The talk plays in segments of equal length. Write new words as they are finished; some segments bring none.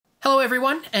Hello,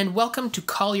 everyone, and welcome to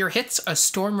Call Your Hits, a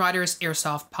Storm Riders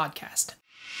Airsoft podcast.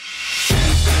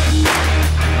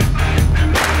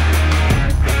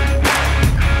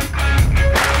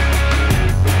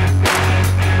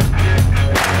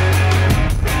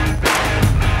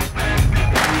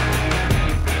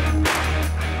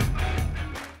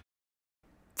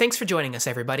 Thanks for joining us,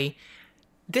 everybody.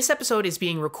 This episode is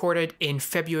being recorded in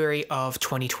February of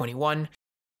 2021.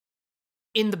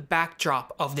 In the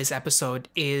backdrop of this episode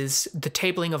is the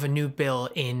tabling of a new bill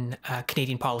in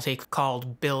Canadian politics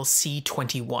called Bill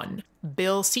C-21.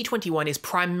 Bill C-21 is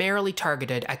primarily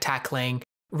targeted at tackling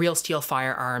real steel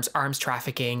firearms, arms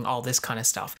trafficking, all this kind of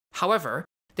stuff. However,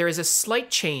 there is a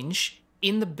slight change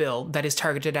in the bill that is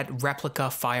targeted at replica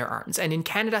firearms. And in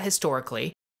Canada,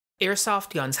 historically,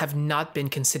 airsoft guns have not been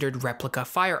considered replica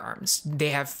firearms.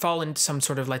 They have fallen into some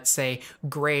sort of, let's say,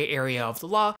 gray area of the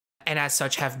law, and as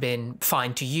such have been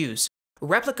fine to use.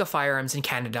 Replica firearms in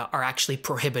Canada are actually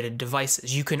prohibited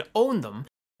devices. You can own them,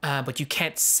 but you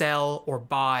can't sell or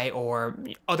buy or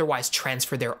otherwise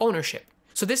transfer their ownership.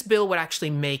 So this bill would actually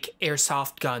make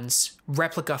airsoft guns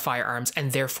replica firearms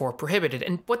and therefore prohibited.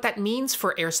 And what that means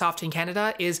for airsoft in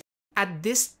Canada is, at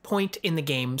this point in the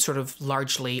game, sort of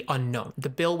largely unknown. The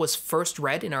bill was first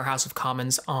read in our House of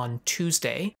Commons on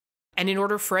Tuesday. And in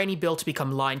order for any bill to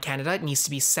become law in Canada, it needs to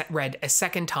be read a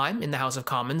second time in the House of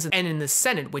Commons and in the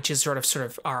Senate, which is sort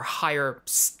of our higher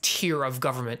tier of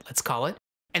government, let's call it.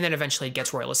 And then eventually it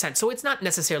gets royal assent. So it's not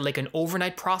necessarily like an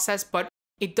overnight process, but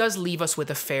it does leave us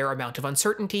with a fair amount of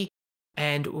uncertainty.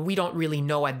 And we don't really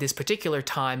know at this particular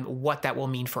time what that will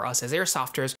mean for us as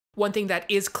airsofters. One thing that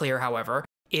is clear, however,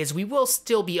 is we will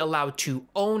still be allowed to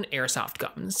own airsoft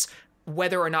guns.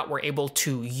 Whether or not we're able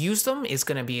to use them is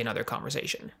going to be another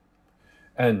conversation.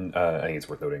 And I think it's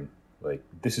worth noting,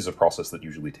 this is a process that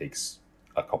usually takes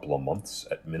a couple of months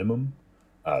at minimum.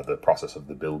 The process of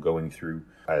the bill going through,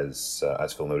 as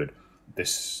Phil noted,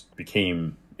 this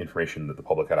became information that the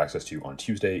public had access to on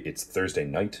Tuesday. It's Thursday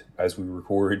night as we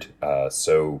record,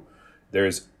 so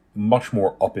there's much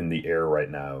more up in the air right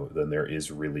now than there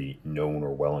is really known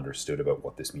or well understood about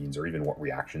what this means or even what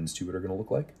reactions to it are going to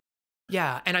look like.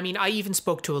 Yeah, and I mean, I even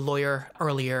spoke to a lawyer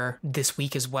earlier this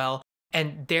week as well.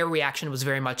 And their reaction was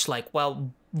very much like,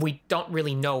 well, we don't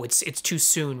really know. It's too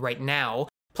soon right now.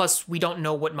 Plus, we don't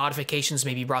know what modifications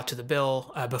may be brought to the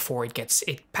bill before it gets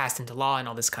passed into law and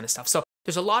all this kind of stuff. So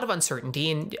there's a lot of uncertainty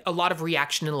and a lot of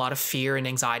reaction and a lot of fear and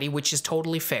anxiety, which is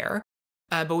totally fair.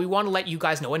 But we want to let you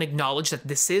guys know and acknowledge that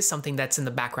this is something that's in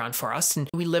the background for us. And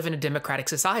we live in a democratic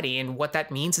society. And what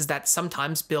that means is that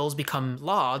sometimes bills become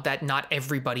law that not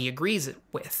everybody agrees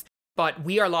with. But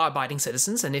we are law-abiding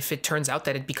citizens, and if it turns out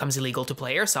that it becomes illegal to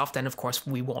play airsoft, then of course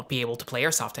we won't be able to play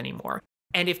airsoft anymore.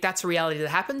 And if that's a reality that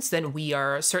happens, then we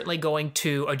are certainly going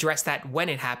to address that when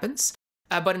it happens.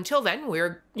 But until then,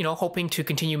 we're hoping to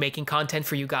continue making content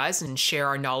for you guys and share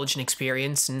our knowledge and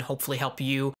experience and hopefully help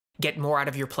you get more out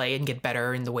of your play and get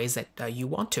better in the ways that you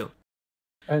want to.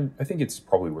 And I think it's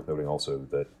probably worth noting also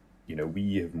that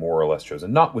we have more or less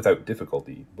chosen, not without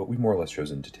difficulty, but we've more or less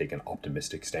chosen to take an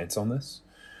optimistic stance on this.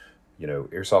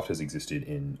 Airsoft has existed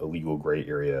in a legal gray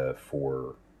area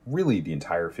for really the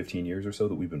entire 15 years or so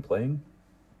that we've been playing.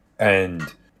 And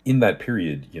in that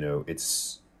period,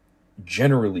 it's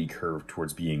generally curved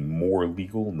towards being more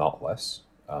legal, not less.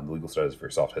 The legal status of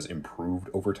airsoft has improved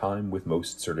over time, with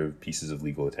most sort of pieces of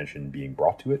legal attention being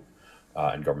brought to it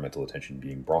and governmental attention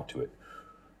being brought to it.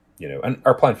 And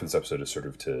our plan for this episode is sort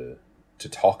of to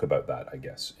talk about that, I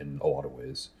guess, in a lot of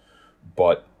ways.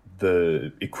 But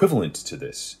the equivalent to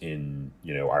this in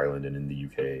Ireland and in the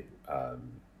UK,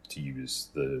 to use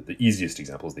the easiest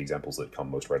examples, the examples that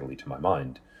come most readily to my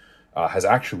mind, has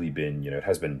actually been, it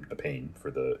has been a pain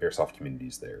for the airsoft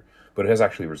communities there, but it has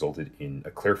actually resulted in a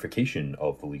clarification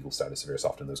of the legal status of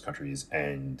airsoft in those countries,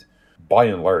 and by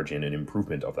and large in an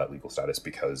improvement of that legal status,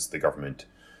 because the government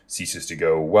ceases to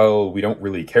go, well, we don't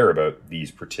really care about these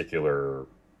particular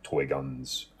toy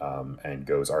guns, and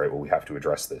goes, all right, well, we have to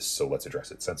address this, so let's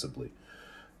address it sensibly.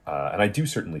 And I do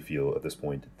certainly feel at this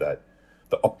point that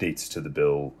the updates to the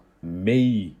bill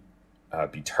may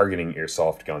be targeting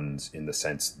airsoft guns in the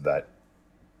sense that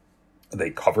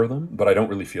they cover them, but I don't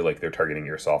really feel like they're targeting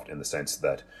airsoft in the sense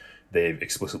that they've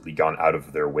explicitly gone out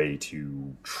of their way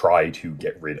to try to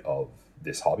get rid of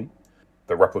this hobby.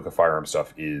 The replica firearm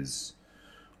stuff is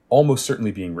almost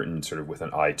certainly being written sort of with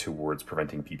an eye towards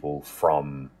preventing people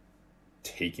from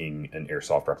taking an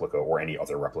airsoft replica or any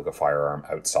other replica firearm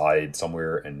outside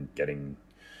somewhere and getting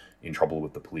in trouble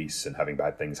with the police and having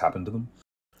bad things happen to them.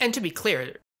 And to be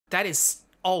clear, that is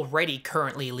already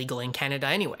currently illegal in Canada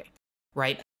anyway,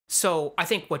 right? So I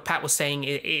think what Pat was saying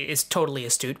is totally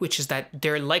astute, which is that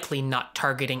they're likely not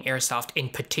targeting airsoft in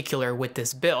particular with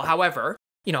this bill. However,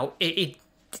 it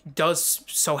does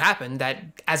so happen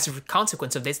that as a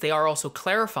consequence of this, they are also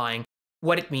clarifying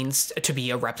what it means to be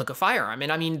a replica firearm.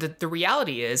 And I mean, the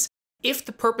reality is, if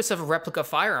the purpose of a replica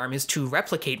firearm is to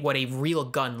replicate what a real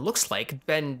gun looks like,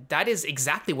 then that is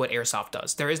exactly what airsoft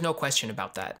does. There is no question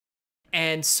about that.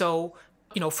 And so,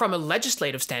 from a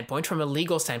legislative standpoint, from a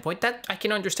legal standpoint, that I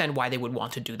can understand why they would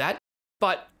want to do that.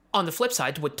 But on the flip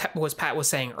side, what Pat was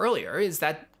saying earlier is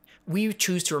that we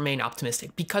choose to remain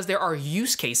optimistic because there are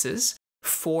use cases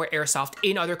for airsoft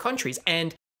in other countries.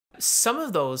 And some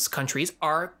of those countries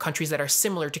are countries that are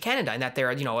similar to Canada in that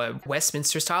they're, a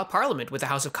Westminster-style parliament with a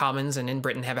House of Commons, and in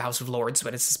Britain have a House of Lords,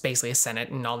 but it's basically a Senate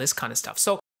and all this kind of stuff.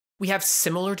 So we have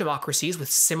similar democracies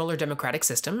with similar democratic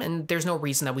system, and there's no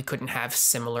reason that we couldn't have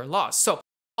similar laws. So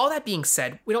all that being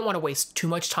said, we don't want to waste too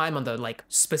much time on the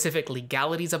specific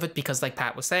legalities of it because, like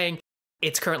Pat was saying,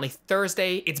 it's currently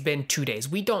Thursday. It's been 2 days.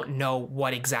 We don't know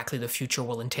what exactly the future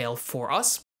will entail for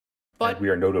us. But and we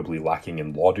are notably lacking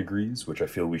in law degrees, which I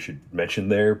feel we should mention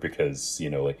there because,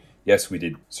 yes, we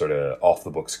did sort of off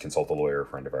the books consult a lawyer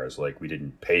friend of ours. We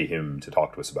didn't pay him to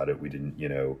talk to us about it. We didn't,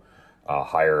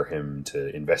 hire him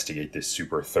to investigate this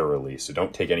super thoroughly. So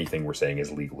don't take anything we're saying as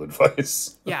legal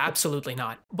advice. Yeah, absolutely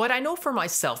not. But I know for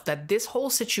myself that this whole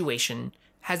situation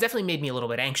has definitely made me a little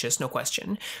bit anxious, no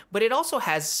question. But it also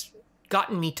has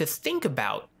gotten me to think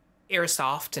about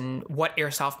airsoft and what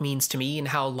airsoft means to me and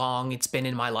how long it's been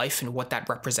in my life and what that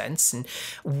represents and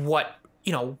what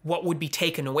would be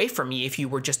taken away from me if you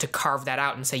were just to carve that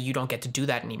out and say you don't get to do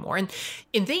that anymore. And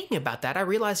in thinking about that, I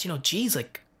realized, geez,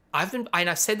 I've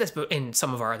said this in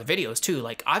some of our other videos too,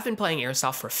 I've been playing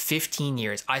airsoft for 15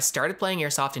 years. I started playing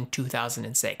airsoft in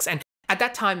 2006. And at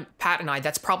that time, Pat and I,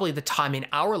 that's probably the time in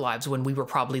our lives when we were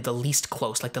probably the least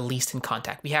close, the least in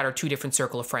contact. We had our two different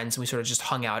circle of friends and we sort of just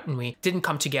hung out and we didn't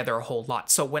come together a whole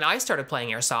lot. So when I started playing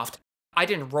airsoft, I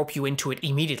didn't rope you into it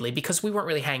immediately because we weren't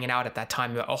really hanging out at that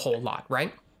time a whole lot,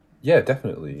 right? Yeah,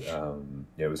 definitely.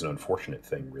 It was an unfortunate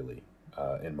thing, really,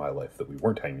 in my life that we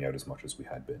weren't hanging out as much as we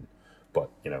had been. But,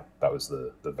 that was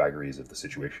the vagaries of the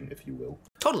situation, if you will.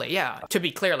 Totally, yeah. To be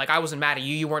clear, I wasn't mad at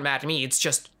you, you weren't mad at me. It's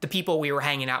just the people we were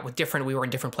hanging out with we were in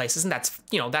different places, and that's,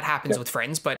 that happens with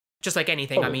friends. But just like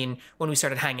anything, totally. I mean, when we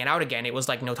started hanging out again, it was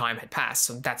like no time had passed,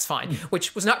 so that's fine.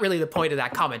 Which was not really the point of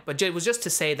that comment, but it was just to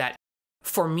say that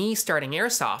for me starting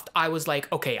airsoft, I was like,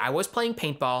 okay, I was playing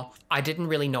paintball. I didn't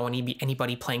really know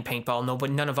anybody playing paintball. No, but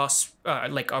none of us,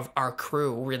 of our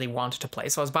crew really wanted to play,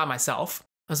 so I was by myself.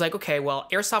 I was like, okay, well,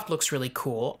 airsoft looks really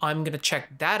cool. I'm going to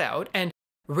check that out. And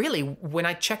really, when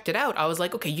I checked it out, I was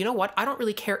like, okay, you know what? I don't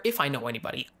really care if I know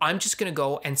anybody. I'm just going to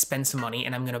go and spend some money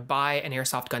and I'm going to buy an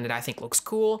airsoft gun that I think looks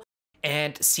cool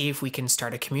and see if we can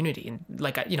start a community. And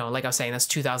like I was saying, that's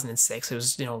 2006. It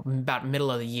was, about middle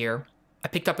of the year. I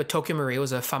picked up a Tokyo Marui. It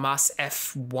was a FAMAS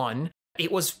F1. It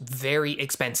was very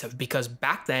expensive because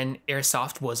back then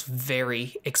airsoft was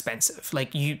very expensive.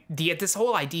 This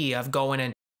whole idea of going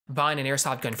and buying an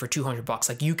airsoft gun for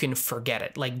 $200, you can forget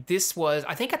it. This was,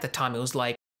 I think at the time it was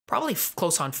probably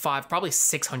close on probably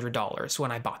 $600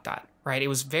 when I bought that, right? It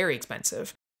was very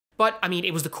expensive. But I mean,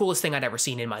 it was the coolest thing I'd ever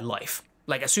seen in my life.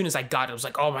 As soon as I got it, I was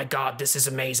like, oh my God, this is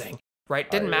amazing,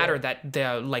 right? Didn't matter that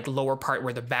the lower part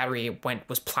where the battery went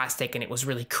was plastic and it was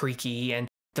really creaky and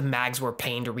the mags were a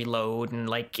pain to reload and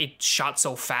it shot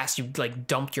so fast you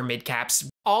dumped your mid caps,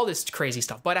 all this crazy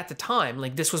stuff. But at the time,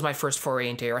 this was my first foray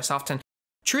into airsoft, and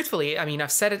truthfully, I mean,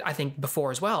 I've said it, I think,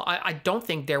 before as well. I don't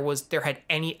think there had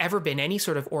ever been any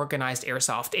sort of organized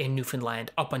airsoft in Newfoundland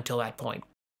up until that point.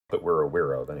 That we're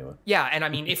aware of, anyway. Yeah, and I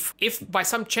mean, if by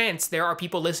some chance there are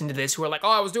people listening to this who are like, oh,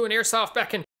 I was doing airsoft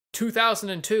back in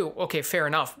 2002. Okay, fair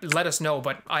enough. Let us know.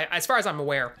 But as far as I'm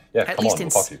aware, yeah, at least we'll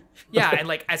talk to you. Yeah,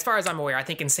 and as far as I'm aware, I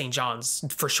think in St. John's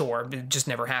for sure, it just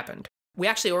never happened. We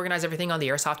actually organized everything on the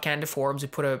Airsoft Canada forums. We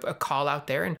put a call out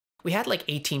there, and we had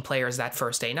 18 players that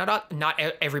first day. Now, not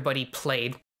everybody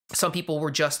played. Some people were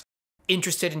just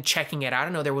interested in checking it out. I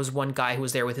know there was one guy who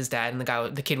was there with his dad, and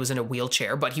the kid was in a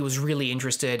wheelchair, but he was really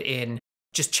interested in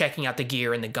just checking out the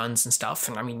gear and the guns and stuff.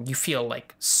 And I mean, you feel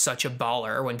like such a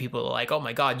baller when people are like, oh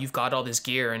my God, you've got all this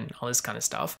gear and all this kind of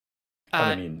stuff.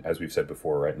 I mean, as we've said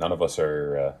before, right? None of us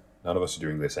are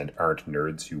doing this and aren't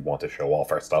nerds who want to show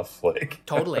off our stuff.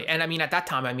 Totally. And I mean, at that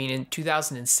time, I mean, in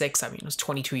 2006, I mean, I was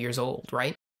 22 years old,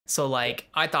 right? So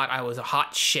I thought I was a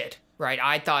hot shit, right?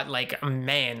 I thought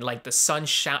man, the sun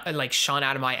shone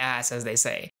out of my ass, as they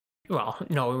say. Well,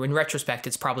 no, in retrospect,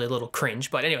 it's probably a little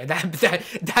cringe, but anyway,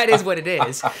 that is what it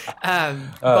is.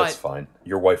 It's But fine.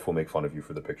 Your wife will make fun of you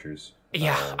for the pictures.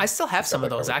 yeah, I still have She's got some of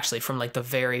that those covered. actually from like the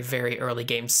very, very early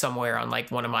games somewhere on like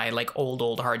one of my like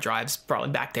old hard drives, probably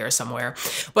back there somewhere.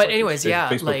 But Like anyways, yeah,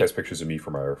 Facebook has like pictures of me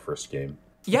from our first game.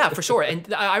 yeah, for sure.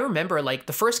 And I remember like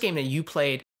the first game that you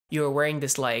played, you were wearing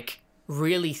this like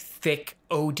really thick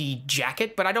OD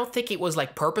jacket, but I don't think it was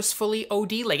like purposefully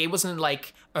OD. Like it wasn't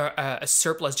like a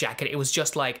surplus jacket. It was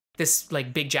just like this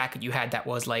like big jacket you had that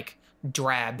was like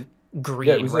drab Yeah,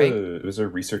 green, right? it was a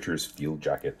researcher's field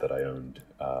jacket that I owned.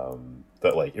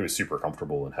 That like it was super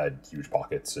comfortable and had huge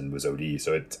pockets and was OD.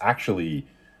 So it's actually,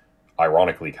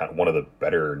 ironically, kind of one of the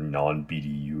better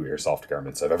non-BDU airsoft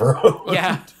garments I've ever owned.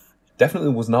 Yeah.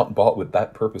 Definitely was not bought with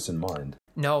that purpose in mind.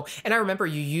 No. And I remember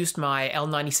you used my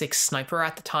L96 sniper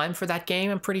at the time for that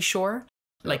game, I'm pretty sure.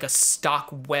 Yeah. Like a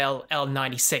stock well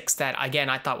L96 that again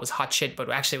I thought was hot shit, but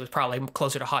actually it was probably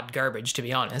closer to hot garbage, to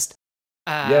be honest.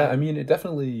 Yeah, I mean, it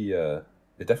definitely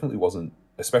wasn't,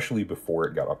 especially before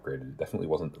it got upgraded. It definitely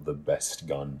wasn't the best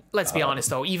gun. Let's be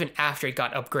honest though, even after it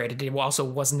got upgraded, it also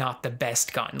was not the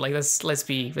best gun. Like let's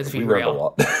be We learned a real.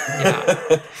 lot.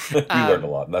 Yeah. We learned a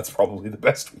lot, and that's probably the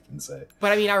best we can say.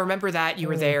 But I mean, I remember that you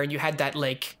were there and you had that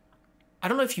like I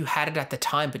don't know if you had it at the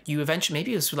time, but you eventually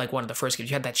maybe it was like one of the first games.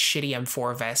 You had that shitty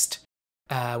M4 vest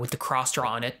with the cross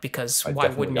draw on it because I why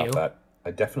definitely wouldn't got you? that. I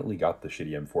definitely got the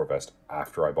shitty M4 vest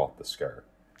after I bought the Scar.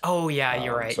 Oh yeah,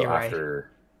 you're right. So You're right.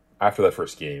 after that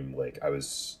first game, like I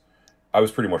was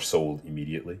pretty much sold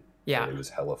immediately. Yeah. It was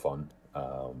hella fun.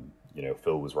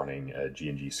 Phil was running a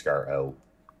G&G Scar L,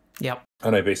 Yep.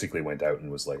 and I basically went out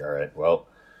and was like, all right, well,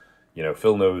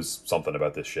 Phil knows something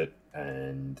about this shit,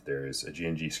 and there's a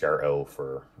G&G Scar L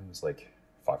for, it was like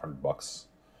 $500,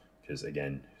 because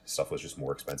again, stuff was just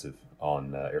more expensive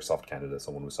on Airsoft Canada.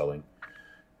 Someone was selling,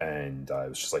 and I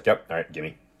was just like, yep, all right,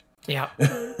 gimme. Yeah.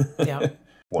 Yeah.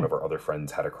 One of our other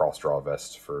friends had a cross draw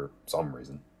vest for some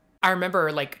reason. I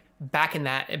remember like back in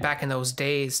those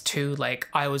days too, like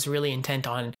I was really intent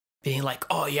on being like,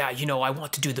 oh yeah, I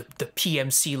want to do the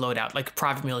PMC loadout, like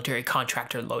private military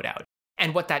contractor loadout.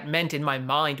 And what that meant in my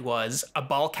mind was a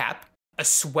ball cap, a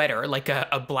sweater, like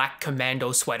a black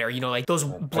commando sweater, like those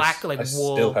black like I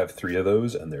wool. still have 3 of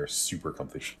those, and they're super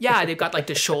comfy. Yeah, they've got like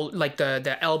the shoulder, like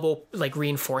the elbow, like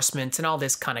reinforcements and all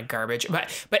this kind of garbage.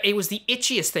 But it was the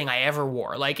itchiest thing I ever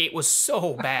wore. Like it was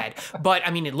so bad. But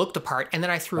I mean, it looked the part. And then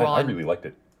I threw I on. really liked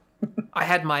it. I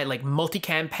had my like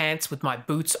multicam pants with my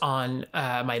boots on,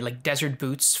 my like desert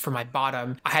boots for my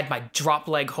bottom. I had my drop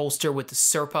leg holster with the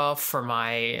Serpa for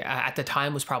my, at the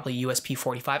time was probably USP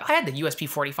 45. I had the USP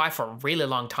 45 for a really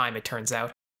long time, it turns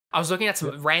out. I was looking at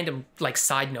some random, like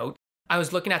side note, I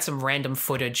was looking at some random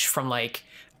footage from like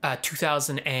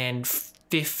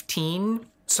 2015,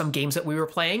 some games that we were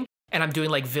playing. And I'm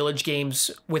doing like village games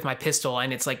with my pistol,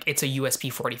 and it's a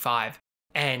USP 45.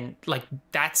 And like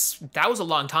that was a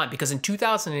long time, because in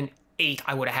 2008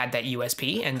 I would have had that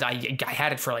USP, and I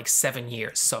had it for like 7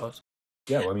 years. So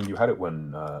Yeah, well, I mean, you had it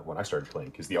when I started playing,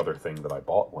 because the other thing that I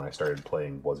bought when I started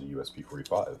playing was a USP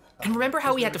 45. and remember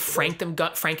how we had to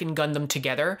Franken-gun them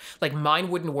together? Like mine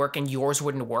wouldn't work and yours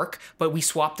wouldn't work, but we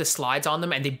swapped the slides on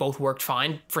them and they both worked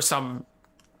fine for some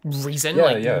reason.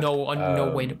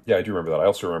 No way to. Yeah, I do remember that. I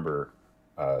also remember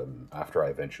after I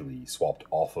eventually swapped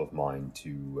off of mine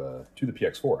to the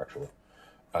PX4, actually,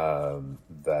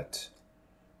 that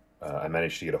I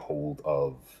managed to get a hold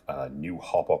of new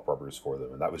hop-up rubbers for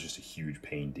them, and that was just a huge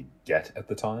pain to get at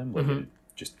the time. Like, it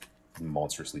just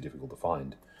monstrously difficult to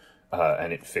find.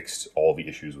 And it fixed all the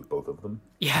issues with both of them.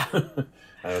 Yeah. And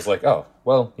I was like, oh,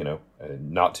 well,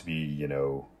 not to be,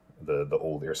 the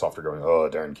old airsofter going, oh,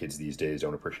 darn kids these days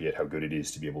don't appreciate how good it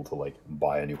is to be able to, like,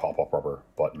 buy a new hop-up rubber.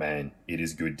 But, man, it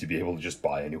is good to be able to just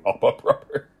buy a new hop-up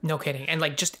rubber. No kidding. And,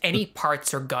 like, just any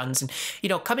parts or guns. And,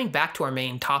 coming back to our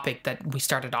main topic that we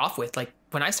started off with, like,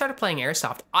 when I started playing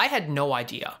Airsoft, I had no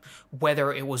idea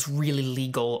whether it was really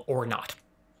legal or not,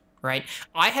 right?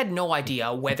 I had no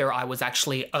idea whether I was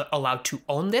actually allowed to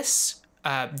own this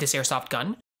Airsoft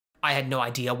gun. I had no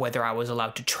idea whether I was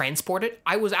allowed to transport it.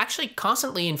 I was actually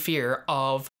constantly in fear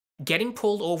of getting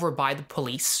pulled over by the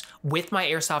police with my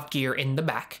airsoft gear in the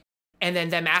back, and then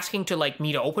them asking to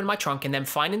me to open my trunk and then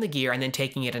finding the gear and then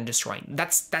taking it and destroying.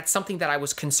 That's something that I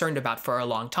was concerned about for a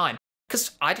long time, because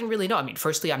I didn't really know. I mean,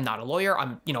 firstly, I'm not a lawyer.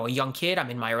 I'm, a young kid.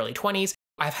 I'm in my early 20s.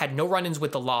 I've had no run-ins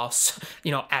with the laws,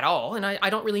 at all, and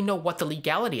I don't really know what the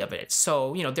legality of it is.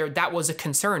 So, that was a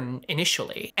concern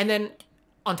initially. And then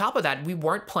on top of that, we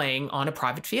weren't playing on a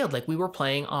private field. Like, we were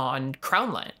playing on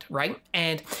Crown land, right?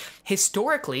 And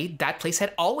historically, that place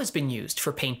had always been used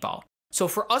for paintball. So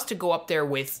for us to go up there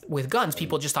with guns,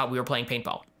 people just thought we were playing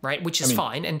paintball, right? Which is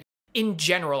fine. And in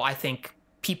general, I think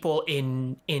people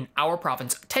in our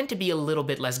province tend to be a little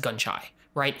bit less gun shy,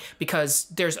 right? Because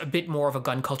there's a bit more of a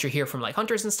gun culture here from like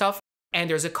hunters and stuff. And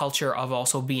there's a culture of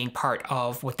also being part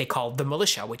of what they call the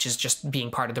militia, which is just being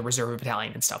part of the reserve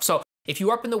battalion and stuff. So if you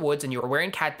were up in the woods and you were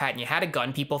wearing cat pat and you had a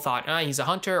gun, people thought, he's a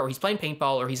hunter or he's playing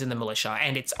paintball or he's in the militia.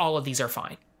 And it's all of these are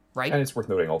fine, right? And it's worth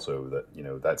noting also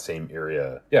that, that same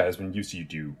area, has been used to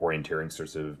do orienteering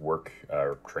sorts of work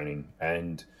or training.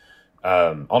 And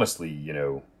honestly,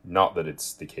 not that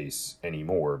it's the case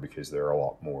anymore, because there are a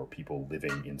lot more people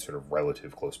living in sort of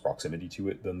relative close proximity to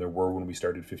it than there were when we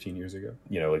started 15 years ago.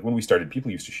 Like when we started,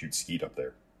 people used to shoot skeet up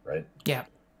there, right? Yeah.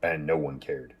 And no one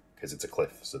cared because it's a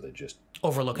cliff, so they just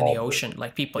overlooking the ocean,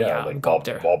 like people, go up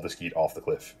there, bob the skeet off the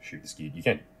cliff, shoot the skeet. You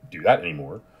can't do that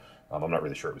anymore. I'm not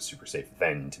really sure it was super safe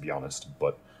then, to be honest,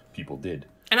 but people did.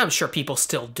 And I'm sure people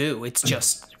still do. It's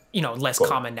just, less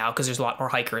common now because there's a lot more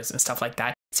hikers and stuff like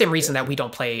that. Same reason that we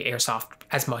don't play airsoft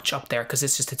as much up there, because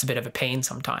it's a bit of a pain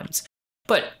sometimes.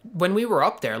 But when we were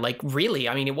up there, like really,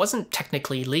 it wasn't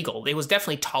technically legal. It was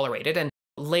definitely tolerated. And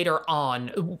later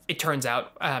on, it turns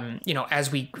out,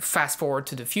 as we fast forward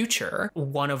to the future,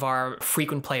 one of our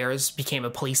frequent players became a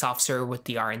police officer with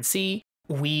the RNC.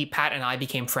 Pat and I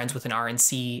became friends with an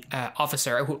RNC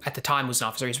officer who at the time was an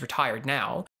officer. He's retired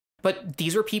now. But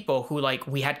these were people who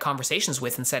we had conversations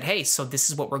with and said, hey, so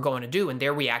this is what we're going to do. And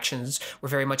their reactions were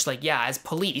very much like, yeah, as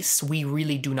police, we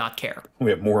really do not care. We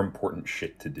have more important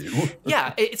shit to do.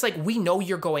 Yeah, it's like, we know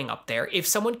you're going up there. If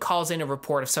someone calls in a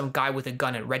report of some guy with a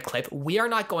gun at Red Cliff, we are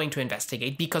not going to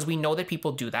investigate because we know that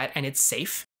people do that and it's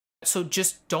safe. So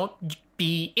just don't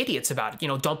be idiots about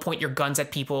it. Don't point your guns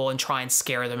at people and try and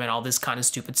scare them and all this kind of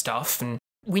stupid stuff. And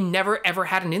we never, ever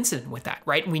had an incident with that,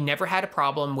 right? We never had a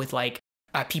problem with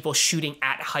people shooting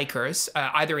at hikers,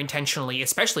 either intentionally,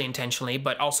 especially intentionally,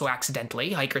 but also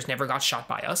accidentally. Hikers never got shot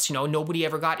by us. Nobody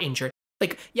ever got injured.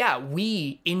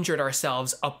 We injured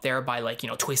ourselves up there by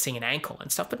twisting an ankle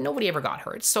and stuff, but nobody ever got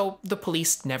hurt. So the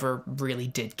police never really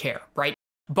did care, right?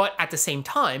 But at the same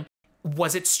time,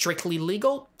 was it strictly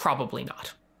legal? Probably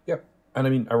not. Yeah. And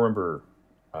I remember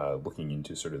looking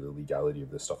into sort of the legality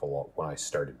of this stuff a lot when I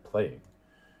started playing.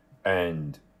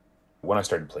 And when I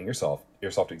started playing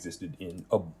airsoft existed in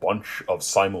a bunch of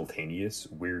simultaneous,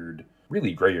 weird,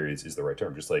 really gray areas is the right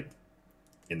term, just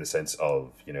in the sense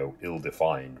of,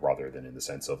 ill-defined rather than in the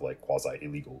sense of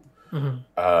quasi-illegal.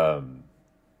 Mm-hmm.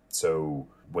 So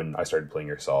when I started playing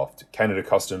airsoft, Canada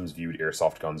Customs viewed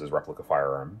airsoft guns as replica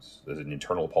firearms. There's an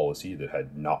internal policy that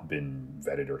had not been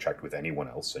vetted or checked with anyone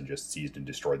else and just seized and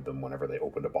destroyed them whenever they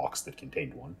opened a box that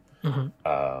contained one.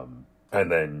 Mm-hmm. And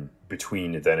then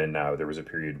between then and now, there was a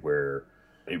period where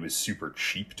it was super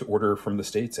cheap to order from the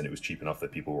States, and it was cheap enough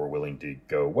that people were willing to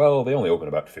go, well, they only open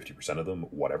about 50% of them,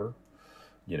 whatever.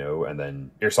 And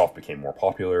then airsoft became more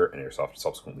popular, and airsoft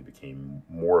subsequently became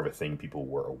more of a thing people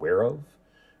were aware of.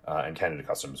 And Canada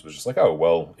Customs was just like, oh,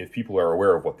 well, if people are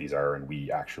aware of what these are and we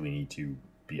actually need to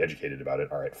be educated about it,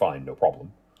 all right, fine, no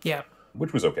problem. Yeah.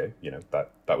 Which was okay.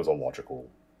 That was a logical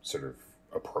sort of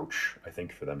approach, I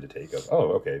think, for them to take of,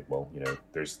 oh, okay, well,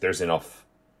 there's enough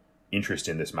interest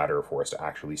in this matter for us to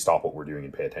actually stop what we're doing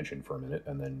and pay attention for a minute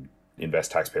and then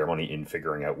invest taxpayer money in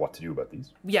figuring out what to do about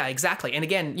these. Yeah, exactly. And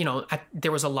again,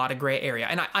 there was a lot of gray area.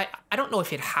 And I don't know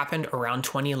if it happened around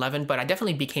 2011, but I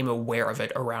definitely became aware of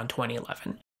it around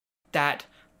 2011, that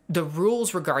the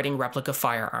rules regarding replica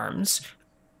firearms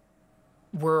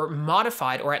were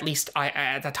modified, or at least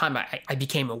at that time I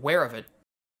became aware of it,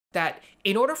 that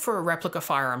in order for a replica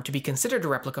firearm to be considered a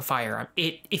replica firearm,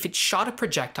 if it shot a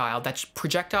projectile, that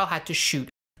projectile had to shoot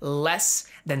less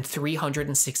than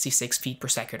 366 feet per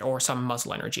second, or some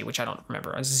muzzle energy, which I don't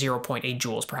remember, 0.8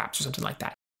 joules perhaps, or something like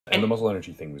that. And the muzzle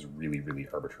energy thing was really, really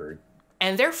arbitrary.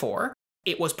 And therefore,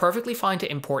 it was perfectly fine to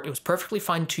import. It was perfectly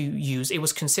fine to use. It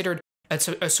was considered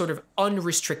a sort of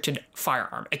unrestricted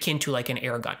firearm, akin to an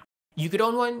air gun. You could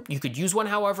own one, you could use one,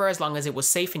 however, as long as it was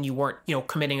safe and you weren't,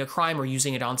 committing a crime or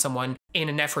using it on someone in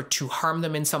an effort to harm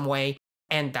them in some way.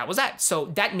 And that was that. So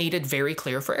that made it very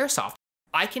clear for airsoft.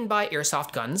 I can buy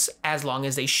airsoft guns as long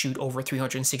as they shoot over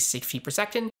 366 feet per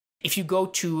second. If you go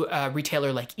to a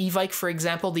retailer like Evike, for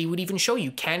example, they would even show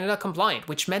you Canada compliant,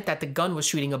 which meant that the gun was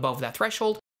shooting above that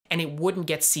threshold and it wouldn't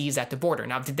get seized at the border.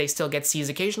 Now, did they still get seized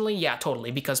occasionally? Yeah,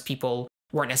 totally, because people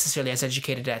weren't necessarily as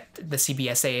educated at the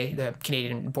CBSA, the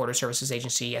Canadian Border Services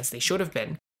Agency, as they should have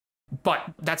been. But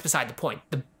that's beside the point.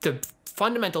 The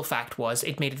fundamental fact was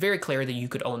it made it very clear that you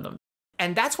could own them.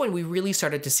 And that's when we really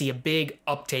started to see a big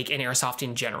uptake in airsoft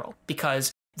in general,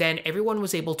 because then everyone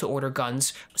was able to order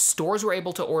guns, stores were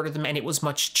able to order them, and it was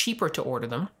much cheaper to order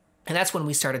them. And that's when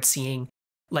we started seeing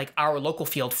like our local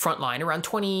field Frontline around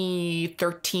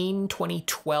 2013,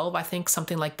 2012, I think,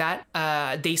 something like that.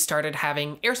 They started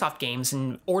having airsoft games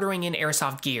and ordering in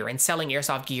airsoft gear and selling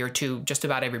airsoft gear to just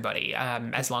about everybody,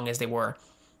 as long as they were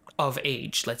of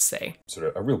age, let's say. Sort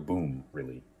of a real boom,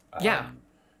 really. Yeah.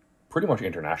 Pretty much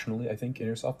internationally, I think, in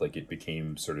airsoft. Like, it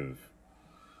became sort of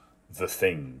the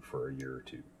thing for a year or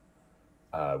two.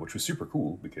 Which was super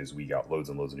cool because we got loads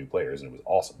and loads of new players and it was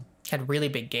awesome. Had really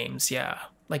big games, yeah.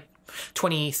 Like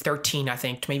 2013, I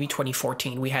think, maybe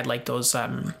 2014, we had like those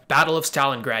Battle of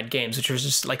Stalingrad games, which was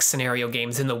just like scenario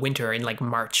games in the winter in like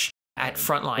March at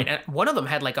Frontline. And one of them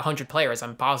had like 100 players,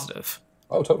 I'm positive.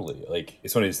 Oh, totally. Like,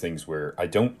 it's one of those things where I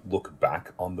don't look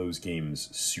back on those games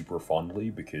super fondly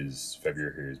because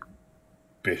February here is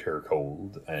bitter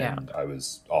cold and I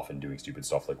was often doing stupid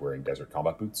stuff like wearing desert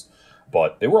combat boots.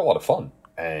 But they were a lot of fun.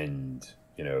 And,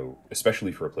 you know,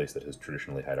 especially for a place that has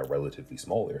traditionally had a relatively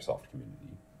small airsoft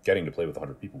community, getting to play with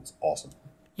 100 people was awesome.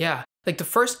 Yeah. Like the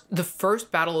first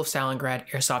Battle of Stalingrad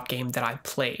airsoft game that I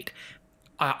played,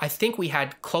 I think we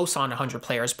had close on 100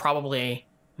 players, probably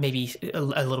maybe a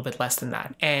little bit less than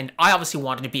that. And I obviously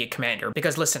wanted to be a commander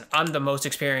because, listen, I'm the most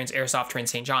experienced airsoft in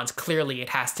St. John's. Clearly, it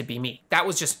has to be me. That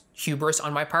was just hubris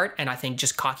on my part, and I think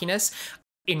just cockiness.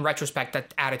 In retrospect,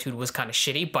 that attitude was kind of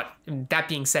shitty, but that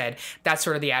being said, that's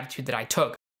sort of the attitude that I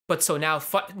took. But so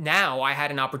now I had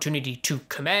an opportunity to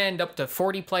command up to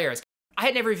 40 players. I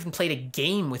had never even played a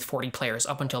game with 40 players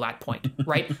up until that point,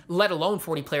 right? Let alone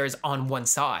 40 players on one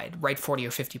side, right? 40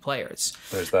 or 50 players.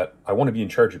 There's that I want to be in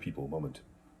charge of people moment.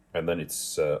 And then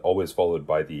it's always followed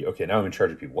by the, okay, now I'm in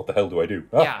charge of people. What the hell do I do?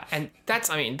 Ah. Yeah, and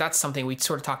that's something we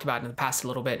sort of talked about in the past a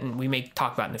little bit, and we may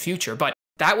talk about in the future. But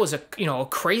that was a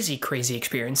crazy, crazy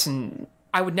experience, and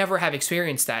I would never have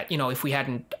experienced that, if we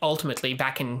hadn't ultimately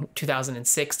back in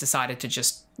 2006 decided to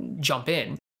just jump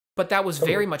in. But that was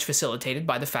very much facilitated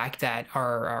by the fact that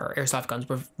our airsoft guns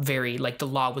were very, like, the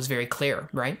law was very clear,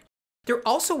 right? There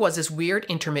also was this weird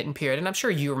intermittent period, and I'm sure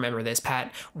you remember this,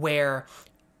 Pat, where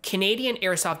Canadian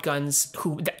airsoft guns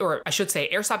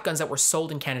airsoft guns that were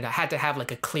sold in Canada had to have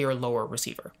like a clear lower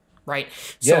receiver, right?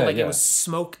 So it was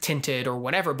smoke tinted or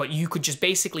whatever, but you could just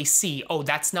basically see, oh,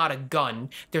 that's not a gun.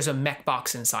 There's a mech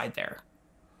box inside there.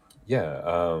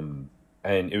 Yeah.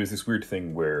 And it was this weird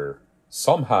thing where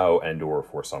somehow and or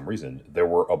for some reason, there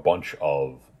were a bunch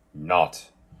of not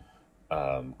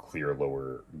clear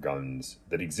lower guns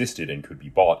that existed and could be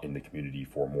bought in the community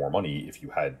for more money if you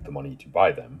had the money to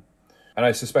buy them. And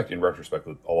I suspect, in retrospect,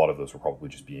 that a lot of those were probably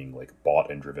just being like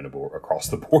bought and driven across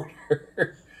the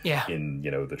border. Yeah. In,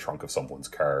 the trunk of someone's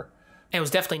car. And it was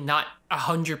definitely not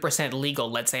 100% legal,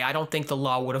 let's say. I don't think the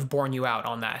law would have borne you out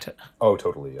on that. Oh,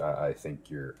 totally. I think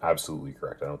you're absolutely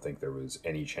correct. I don't think there was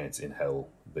any chance in hell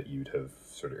that you'd have,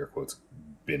 sort of air quotes,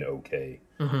 been okay.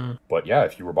 Mm-hmm. But yeah,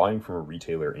 if you were buying from a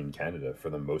retailer in Canada, for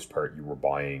the most part, you were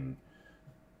buying,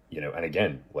 and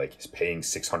again, like paying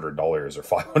 $600 or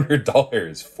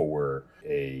 $500 for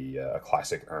a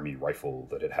classic army rifle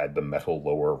that had the metal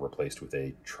lower replaced with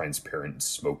a transparent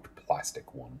smoked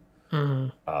plastic one.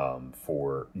 Mm-hmm.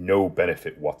 For no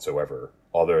benefit whatsoever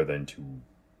other than to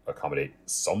accommodate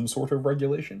some sort of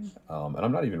regulation. And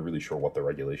I'm not even really sure what the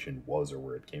regulation was or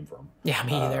where it came from. Yeah,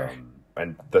 me either.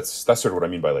 And that's sort of what I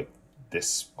mean by like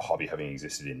this hobby having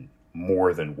existed in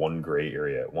more than one gray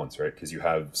area at once, right? Because you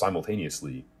have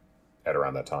simultaneously at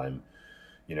around that time,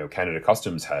 Canada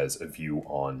Customs has a view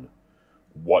on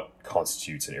what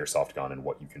constitutes an airsoft gun and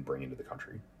what you can bring into the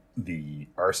country. The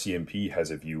RCMP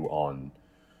has a view on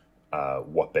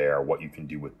what they are, what you can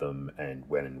do with them, and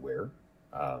when and where.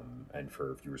 And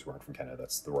for viewers who aren't from Canada,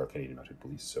 that's the Royal Canadian Mounted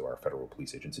Police, so our federal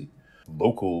police agency.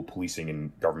 Local policing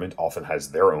and government often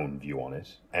has their own view on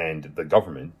it, and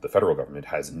the federal government,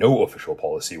 has no official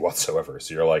policy whatsoever.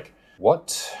 So you're like,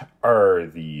 what are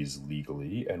these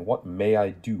legally, and what may I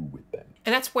do with them?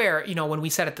 And that's where, when we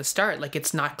said at the start, like,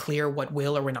 it's not clear what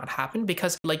will or will not happen,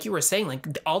 because like you were saying, like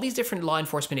all these different law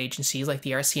enforcement agencies, like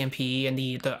the RCMP and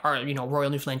the Royal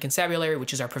Newfoundland Constabulary,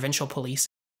 which is our provincial police,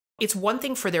 it's one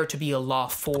thing for there to be a law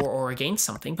for or against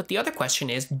something, but the other question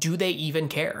is, do they even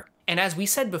care? And as we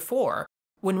said before,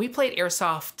 when we played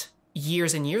airsoft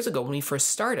years and years ago, when we first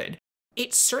started,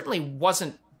 it certainly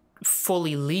wasn't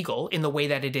fully legal in the way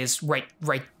that it is right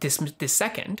this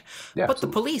second. Yeah, but absolutely.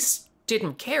 The police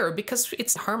didn't care because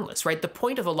it's harmless, right? The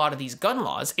point of a lot of these gun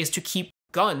laws is to keep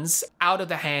guns out of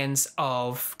the hands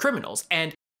of criminals.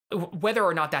 And whether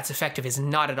or not that's effective is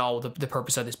not at all the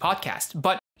purpose of this podcast.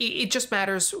 But it just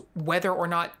matters whether or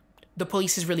not the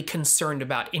police is really concerned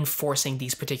about enforcing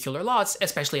these particular laws,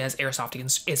 especially as airsoft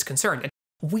is concerned. And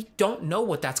we don't know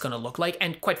what that's going to look like.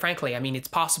 And quite frankly, I mean, it's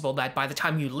possible that by the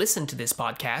time you listen to this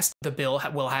podcast, the bill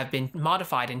will have been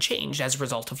modified and changed as a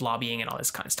result of lobbying and all this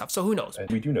kind of stuff. So who knows? And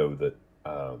we do know that,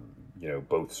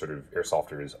 both sort of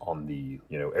airsofters on the,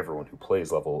 everyone who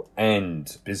plays level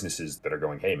and businesses that are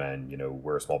going, hey man,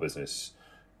 we're a small business,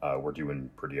 we're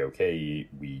doing pretty okay,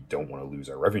 we don't want to lose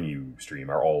our revenue stream,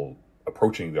 are all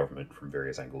approaching the government from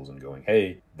various angles and going,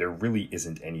 hey, there really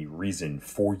isn't any reason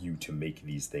for you to make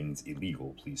these things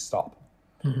illegal. Please stop.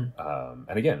 And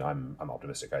again, I'm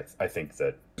optimistic. I think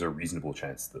that there's a reasonable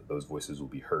chance that those voices will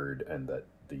be heard and that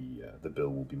the bill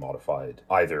will be modified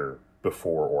either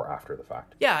before or after the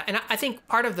fact. Yeah, and I think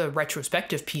part of the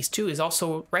retrospective piece too is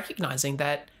also recognizing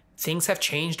that things have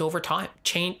changed over time.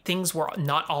 Things were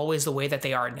not always the way that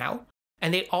they are now.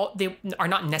 And they are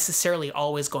not necessarily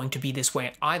always going to be this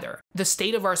way either. The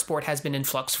state of our sport has been in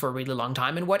flux for a really long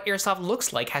time, and what airsoft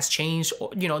looks like has changed,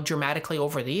 dramatically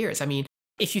over the years. I mean,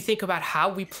 if you think about how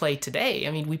we play today,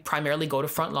 I mean, we primarily go to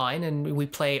frontline and we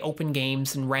play open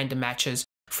games and random matches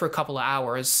for a couple of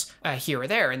hours here or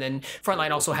there. And then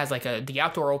frontline also has like the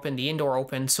outdoor open, the indoor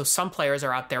open. So some players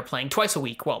are out there playing twice a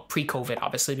week. Well, pre-COVID,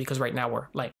 obviously, because right now we're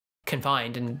like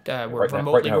confined and we're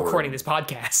remotely recording this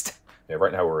podcast. Yeah,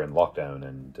 right now we're in lockdown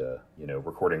and,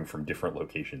 recording from different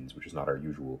locations, which is not our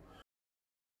usual.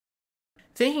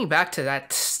 Thinking back to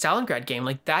that Stalingrad game,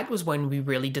 like that was when we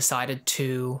really decided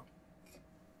to,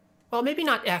 well, maybe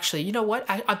not actually, you know what?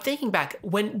 I'm thinking back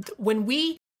when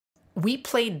we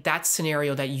played that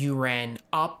scenario that you ran,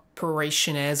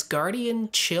 Operation Asgardian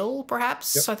Chill,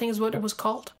 perhaps, Yep. I think is what it was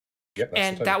called. Yep,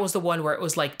 And that was the one where it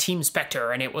was like Team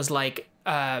Spectre, and it was like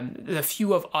the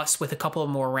few of us with a couple of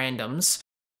more randoms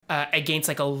against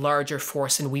like a larger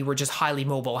force, and we were just highly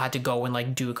mobile, had to go and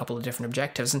like do a couple of different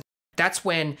objectives. And that's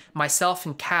when myself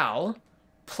and Cal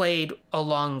played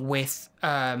along with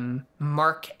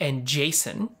Mark and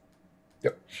Jason.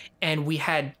 Yep. And we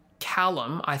had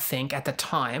Callum, I think, at the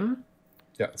time,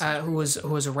 who was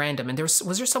a random. And was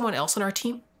there someone else on our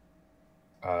team?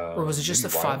 Or was it just the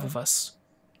five of us?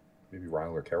 Maybe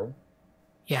Ryle or Carol?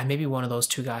 Yeah, maybe one of those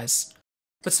two guys.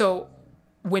 But so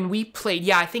when we played,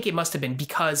 I think it must have been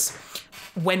because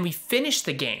when we finished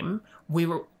the game,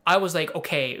 I was like,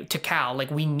 okay, to Cal, like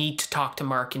we need to talk to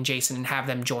Mark and Jason and have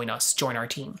them join our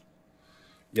team.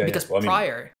 Yeah, because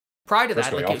prior to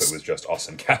that, like it was just us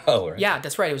and Cal, right? Yeah,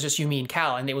 that's right. It was just you, me, and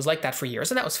Cal, and it was like that for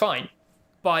years, and that was fine.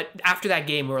 But after that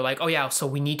game, we were like, oh yeah, so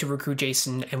we need to recruit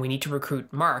Jason and we need to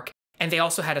recruit Mark. And they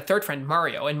also had a third friend,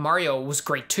 Mario, and Mario was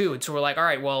great too. And so we're like, all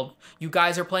right, well, you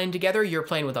guys are playing together, you're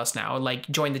playing with us now, and like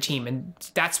join the team. And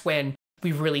that's when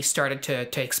we really started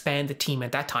to expand the team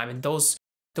at that time. And those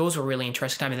were really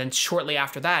interesting time. And then shortly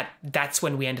after that, that's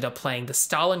when we ended up playing the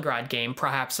Stalingrad game,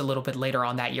 perhaps a little bit later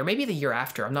on that year, maybe the year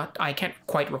after. I can't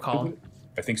quite recall.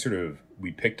 I think sort of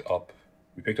we picked up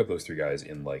those three guys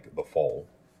in like the fall,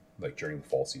 like during the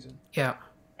fall season. Yeah.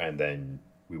 And then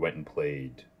we went and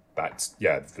played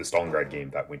the Stalingrad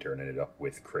game that winter and ended up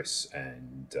with Chris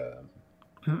and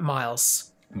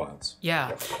Miles.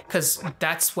 Yeah, because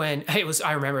that's when it was.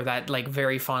 I remember that like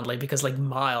very fondly because like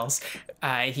Miles,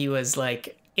 he was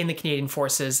like in the Canadian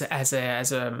Forces as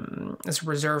a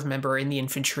reserve member in the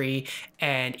infantry,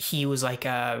 and he was like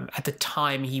at the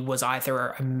time he was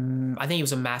either I think he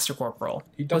was a master corporal.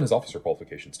 He'd done his officer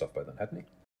qualification stuff by then, hadn't he?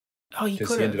 Oh, he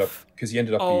could have. Because he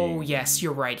ended up. Oh, being, yes,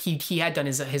 you're right. He had done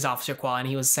his officer qual, and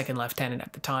he was second lieutenant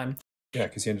at the time. Yeah,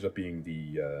 because he ended up being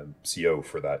the CO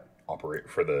for that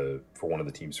for one of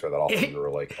the teams for that office. We were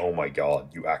like, oh my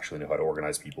god, you actually know how to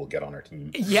organize people. Get on our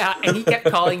team. Yeah, and he kept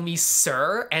calling me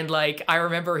sir, and like I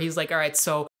remember he's like, all right,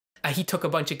 so. He took a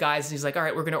bunch of guys and he's like, all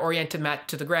right, we're going to orient him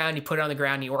to the ground. He put it on the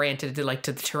ground. He oriented it like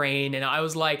to the terrain. And I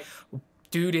was like,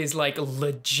 dude is like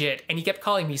legit. And he kept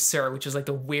calling me sir, which was like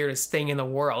the weirdest thing in the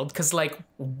world. Because like,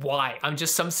 why? I'm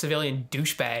just some civilian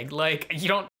douchebag. Like, you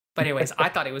don't. But anyways, I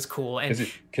thought it was cool. And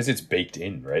because it's baked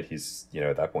in, right? He's,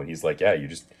 at that point, he's like, yeah,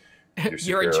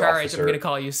 you're in charge. Officer. I'm going to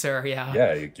call you sir. Yeah.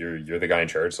 Yeah. You're the guy in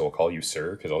charge. So I'll call you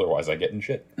sir. Because otherwise I get in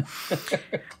shit.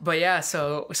 But yeah,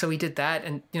 so we did that.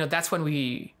 And, that's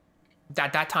when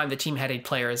at that time, the team had 8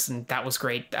 players, and that was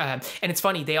great. And it's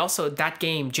funny, that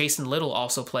game, Jason Little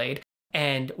also played,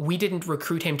 and we didn't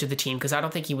recruit him to the team because I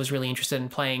don't think he was really interested in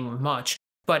playing much.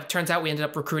 But it turns out we ended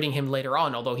up recruiting him later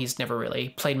on, although he's never really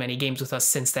played many games with us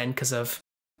since then because of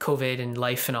COVID and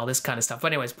life and all this kind of stuff.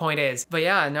 But anyways, point is, I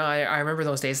remember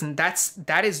those days, and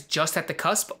that is just at the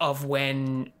cusp of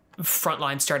when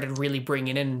Frontline started really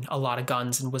bringing in a lot of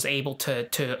guns and was able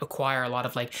to acquire a lot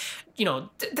of like,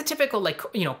 the typical like,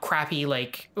 crappy,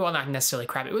 like, well, not necessarily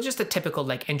crappy. It was just the typical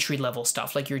like entry level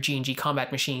stuff, like your G&G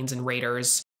combat machines and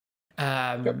raiders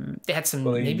Yep. They had Well, some,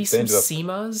 maybe they some ended up.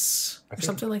 SEMAs or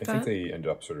something like I think that. they ended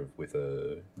up sort of with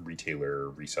a retailer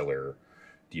reseller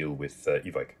deal with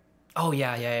Evike. Oh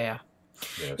yeah, yeah, yeah,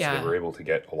 So they yeah. were able to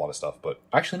get a lot of stuff. But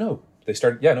actually, no, they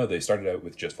started. Yeah, no, they started out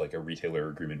with just like a retailer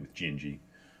agreement with G&G,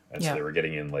 and so Yeah. they were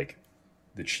getting in like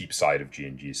the cheap side of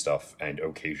G&G stuff, and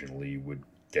occasionally would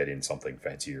get in something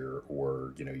fancier.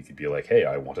 Or you could be like, hey,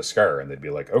 I want a scar, and they'd be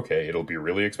like, okay, it'll be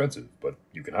really expensive, but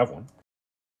you can have one.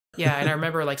 Yeah, and I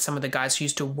remember like some of the guys who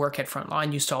used to work at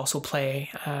Frontline used to also play.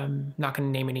 Not going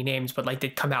to name any names, but like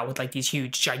they'd come out with like these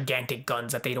huge, gigantic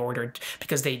guns that they'd ordered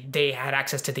because they had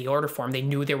access to the order form. They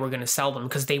knew they were going to sell them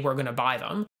because they were going to buy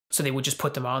them, so they would just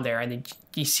put them on there. And then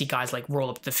you see guys like roll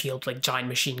up the field like giant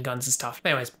machine guns and stuff.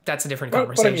 Anyways, that's a different But I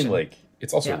mean, conversation. like,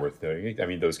 it's also Yeah. worth noting. I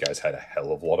mean, those guys had a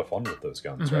hell of a lot of fun with those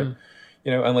guns, right? Hmm.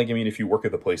 And like, I mean, if you work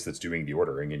at the place that's doing the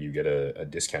ordering and you get a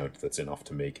discount that's enough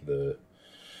to make the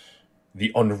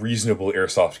unreasonable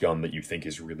airsoft gun that you think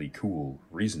is really cool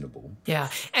reasonable. Yeah,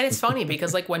 and it's funny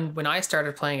because like when I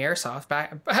started playing airsoft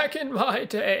back in my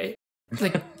day,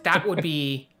 like that would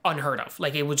be unheard of.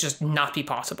 Like it would just not be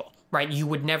possible, right? You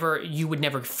would never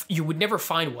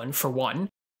find one for one,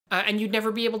 and you'd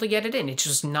never be able to get it in. It's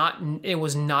just not. It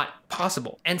was not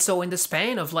possible. And so in the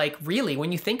span of like really,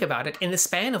 when you think about it, in the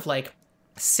span of like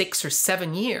 6 or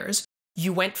 7 years,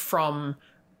 you went from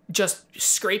just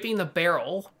scraping the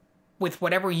barrel with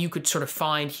whatever you could sort of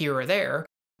find here or there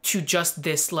to just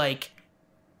this like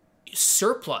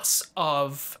surplus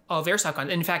of airsoft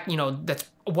guns. In fact, that's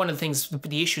one of the things,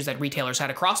 the issues that retailers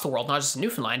had across the world, not just in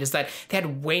Newfoundland, is that they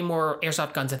had way more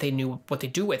airsoft guns that they knew what they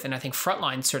do with, and I think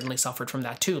Frontline certainly suffered from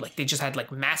that too. Like they just had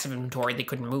like massive inventory they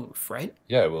couldn't move, right?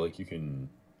 Yeah, well, like you can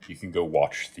go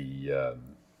watch the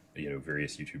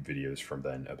various YouTube videos from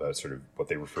then about sort of what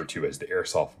they refer to as the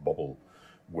airsoft bubble,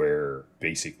 where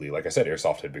basically, like I said,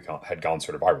 airsoft had gone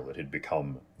sort of viral. It had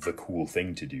become the cool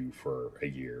thing to do for a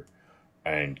year,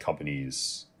 and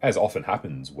companies, as often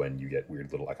happens when you get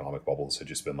weird little economic bubbles, had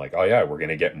just been like, oh yeah, we're going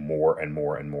to get more and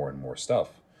more and more and more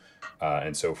stuff.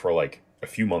 And so for like a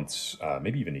few months,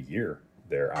 maybe even a year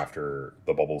there after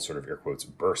the bubble sort of air quotes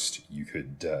burst, you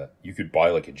could buy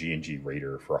like a G&G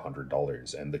Raider for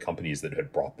 $100, and the companies that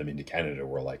had brought them into Canada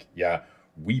were like, yeah,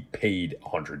 we paid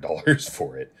 $100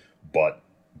 for it, but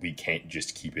we can't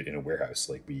just keep it in a warehouse.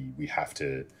 Like we have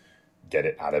to get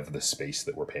it out of the space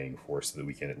that we're paying for so that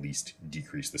we can at least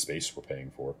decrease the space we're paying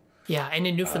for. Yeah, and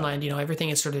in Newfoundland, everything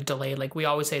is sort of delayed. Like we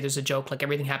always say, there's a joke, like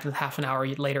everything happens half an hour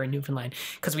later in Newfoundland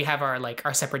because we have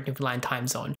our separate Newfoundland time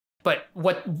zone. But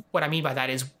what I mean by that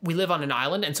is we live on an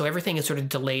island, and so everything is sort of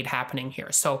delayed happening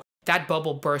here. So that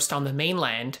bubble burst on the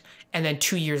mainland, and then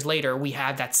 2 years later, we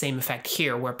had that same effect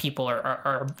here, where people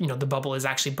are the bubble is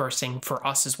actually bursting for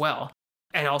us as well,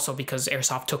 and also because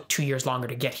airsoft took 2 years longer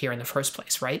to get here in the first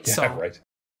place, right? Yeah, So right.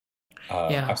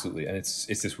 yeah, Absolutely, and it's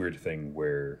this weird thing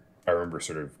where I remember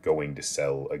sort of going to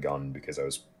sell a gun because I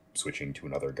was switching to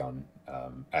another gun,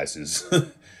 as is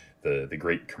the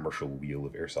great commercial wheel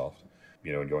of airsoft.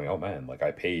 And going, oh man, like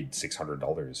I paid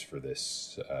 $600 for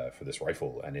this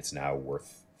rifle, and it's now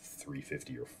worth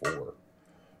 $350 or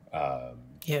 $4,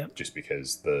 yeah, just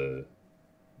because the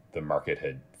market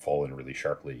had fallen really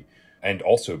sharply, and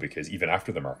also because even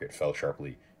after the market fell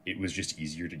sharply, it was just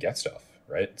easier to get stuff,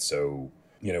 right? So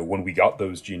when we got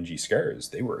those G&G Scars,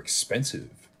 they were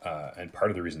expensive, and part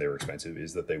of the reason they were expensive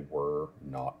is that they were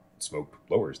not smoke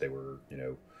blowers. They were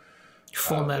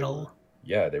full they metal. were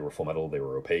yeah, they were full metal, they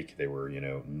were opaque, they were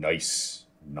nice,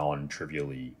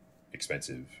 non-trivially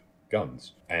expensive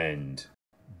guns, and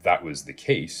that was the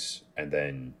case. And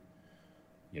then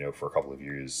for a couple of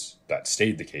years that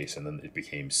stayed the case, and then it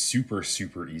became super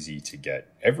super easy to get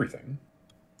everything.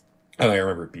 And I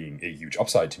remember it being a huge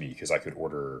upside to me because I could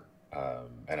order,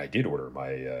 and I did order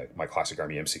my classic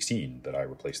Army M16 that I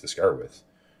replaced the Scar with,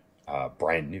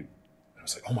 brand new. I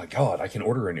was like, oh my god, I can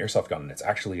order an airsoft gun and it's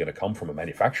actually going to come from a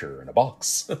manufacturer in a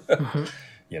box. Hmm.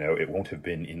 It won't have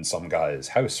been in some guy's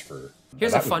house for.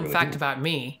 Here's a That was fun really fact cool. about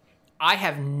me. I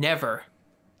have never,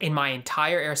 in my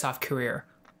entire airsoft career,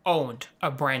 owned a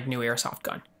brand new airsoft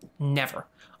gun. Never.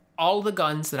 All the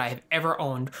guns that I have ever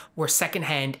owned were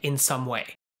secondhand in some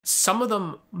way. Some of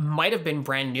them might have been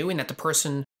brand new in that the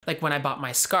person, like when I bought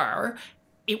my Scar,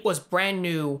 it was brand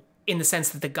new in the sense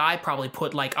that the guy probably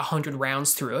put like 100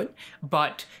 rounds through it,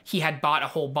 but he had bought a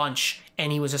whole bunch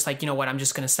and he was just like, you know what, I'm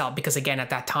just going to sell it. Because again,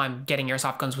 at that time, getting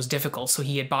airsoft guns was difficult. So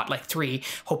he had bought like 3,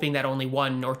 hoping that only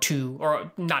 1 or 2,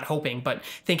 or not hoping, but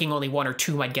thinking only 1 or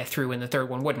 2 might get through and the third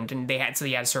one wouldn't. And so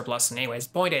he had a surplus. And anyways,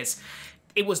 point is,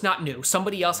 it was not new.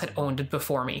 Somebody else had owned it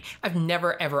before me. I've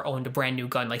never ever owned a brand new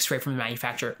gun like straight from the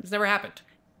manufacturer. It's never happened.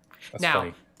 That's Now,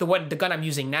 funny. the gun I'm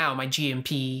using now, my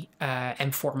GMP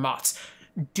M4 Mott's,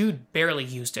 dude barely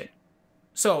used it.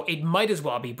 So it might as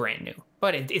well be brand new,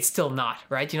 but it's still not,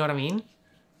 right? Do you know what I mean?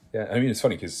 Yeah, I mean, it's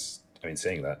funny because, I mean,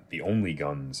 saying that, the only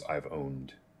guns I've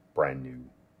owned brand new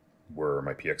were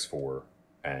my PX4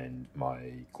 and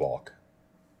my Glock.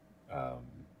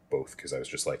 Both because I was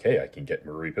just like, hey, I can get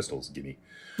Marui pistols, gimme.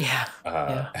 Yeah.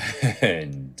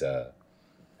 And that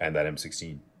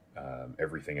M16.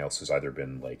 Everything else has either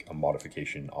been like a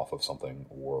modification off of something,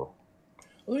 or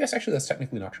well, yes, actually, that's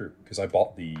technically not true because I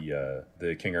bought the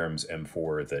King Arms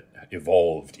M4 that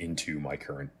evolved into my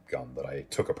current gun that I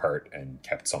took apart and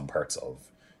kept some parts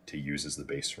of to use as the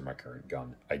base for my current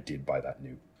gun. I did buy that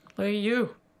new. Look at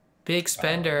you, big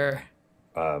spender.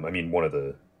 I mean, one of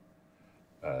the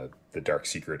dark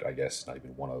secret, I guess, not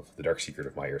even one of, the dark secret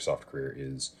of my airsoft career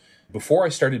is before I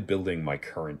started building my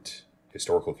current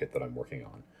historical kit that I'm working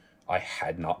on, I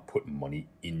had not put money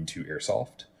into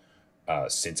airsoft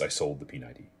since I sold the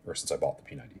P90, or since I bought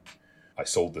the P90. I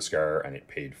sold the Scar and it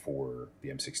paid for the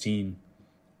M16.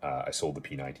 I sold the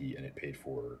P90 and it paid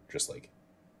for just like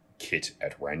kit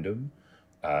at random.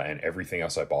 And everything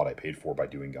else I bought, I paid for by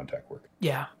doing gun tech work.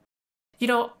 Yeah. You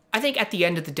know, I think at the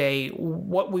end of the day,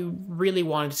 what we really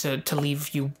wanted to leave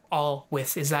you all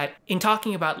with is that in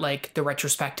talking about like the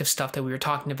retrospective stuff that we were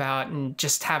talking about and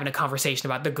just having a conversation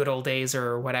about the good old days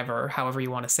or whatever, however you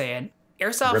want to say it,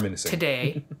 airsoft Reminiscing.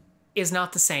 today is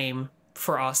not the same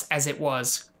for us as it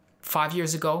was 5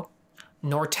 years ago,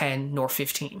 nor 10, nor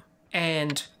 15.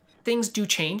 And things do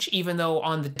change, even though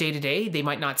on the day-to-day they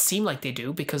might not seem like they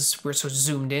do because we're so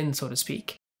zoomed in, so to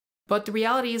speak. But the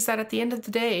reality is that at the end of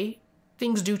the day,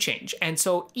 things do change. And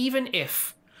so even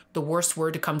if the worst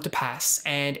were to come to pass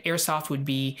and airsoft would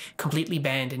be completely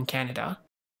banned in Canada,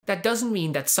 that doesn't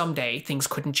mean that someday things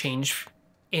couldn't change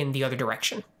in the other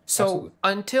direction. So Absolutely.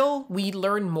 Until we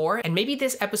learn more, and maybe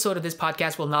this episode of this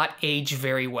podcast will not age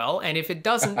very well, and if it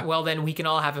doesn't, well, then we can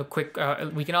all have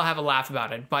a laugh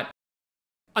about it. But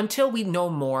until we know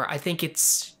more, I think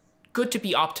it's good to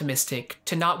be optimistic,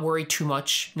 to not worry too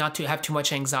much, not to have too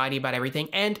much anxiety about everything,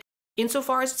 and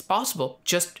insofar as it's possible,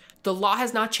 just the law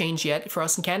has not changed yet for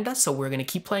us in Canada, so we're going to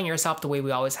keep playing airsoft the way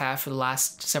we always have for the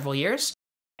last several years.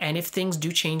 And if things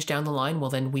do change down the line, well,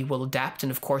 then we will adapt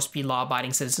and, of course, be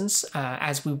law-abiding citizens,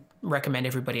 as we recommend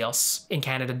everybody else in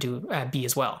Canada do be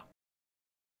as well.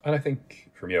 And I think,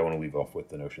 for me, I want to leave off with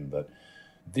the notion that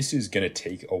this is going to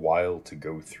take a while to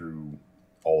go through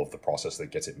all of the process that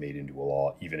gets it made into a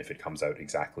law, even if it comes out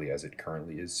exactly as it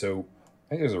currently is. So I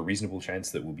think there's a reasonable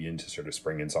chance that we'll be into sort of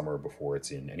spring and summer before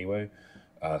it's in anyway.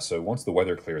 So once the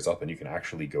weather clears up and you can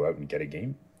actually go out and get a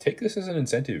game, take this as an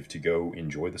incentive to go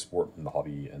enjoy the sport and the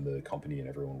hobby and the company and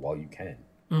everyone while you can.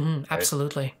 Mm-hmm, right?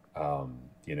 Absolutely.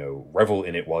 Revel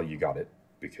in it while you got it,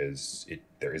 because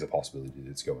there is a possibility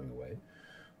that it's going away.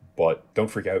 But don't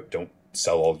freak out. Don't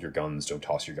sell all your guns. Don't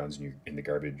toss your guns in the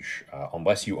garbage,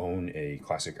 unless you own a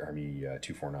classic Army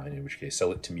 249, in which case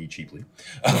sell it to me cheaply.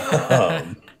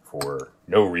 For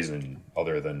no reason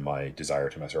other than my desire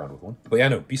to mess around with one. But yeah,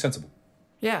 no, be sensible.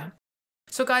 Yeah.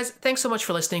 So guys, thanks so much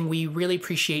for listening. We really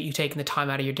appreciate you taking the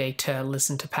time out of your day to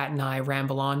listen to Pat and I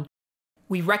ramble on.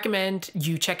 We recommend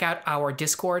you check out our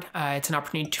Discord. It's an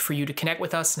opportunity for you to connect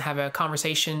with us and have a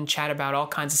conversation, chat about all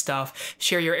kinds of stuff,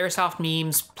 share your airsoft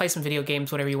memes, play some video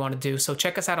games, whatever you want to do. So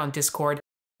check us out on Discord.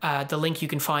 The link you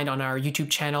can find on our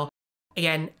YouTube channel.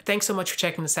 Again, thanks so much for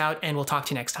checking this out, and we'll talk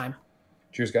to you next time.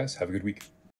 Cheers, guys. Have a good week.